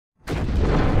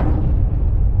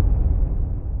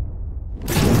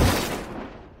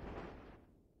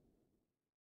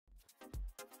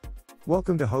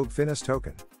Welcome to Hoge Finance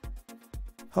token.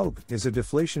 Hoge is a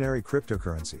deflationary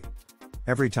cryptocurrency.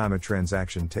 Every time a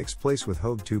transaction takes place with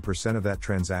Hoge, 2% of that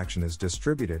transaction is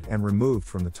distributed and removed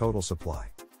from the total supply.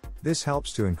 This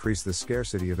helps to increase the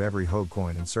scarcity of every Hoge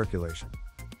coin in circulation.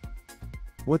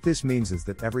 What this means is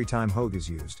that every time Hoge is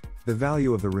used, the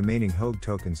value of the remaining Hoge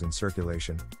tokens in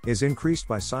circulation is increased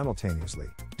by simultaneously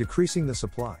decreasing the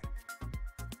supply.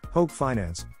 Hoge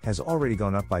Finance has already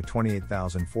gone up by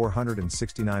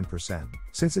 28,469%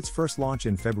 since its first launch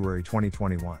in February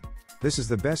 2021. This is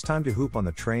the best time to hoop on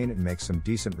the train and make some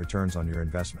decent returns on your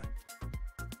investment.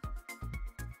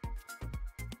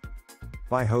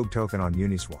 Buy Hoge token on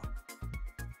Uniswap.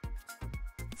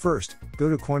 First, go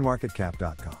to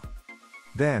coinmarketcap.com.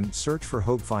 Then, search for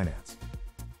Hoge Finance.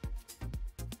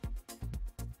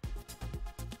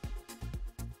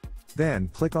 Then,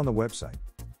 click on the website.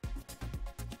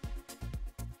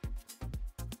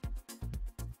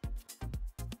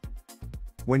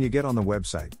 When you get on the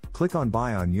website, click on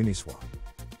Buy on Uniswap.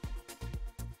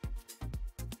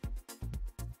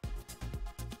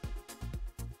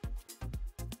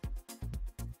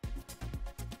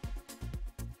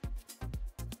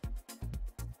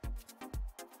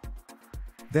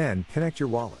 Then, connect your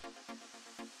wallet.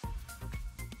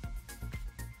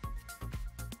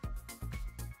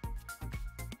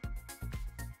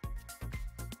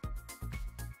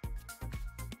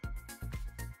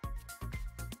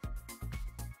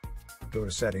 Go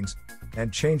to Settings,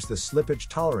 and change the slippage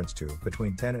tolerance to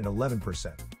between 10 and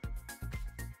 11%.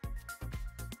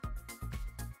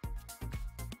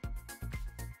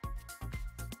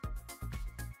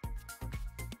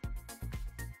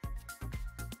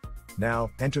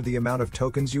 Now, enter the amount of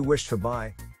tokens you wish to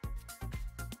buy.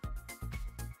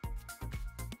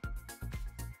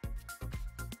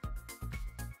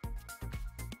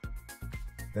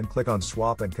 Then click on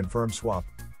Swap and confirm swap.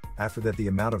 After that, the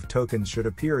amount of tokens should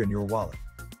appear in your wallet.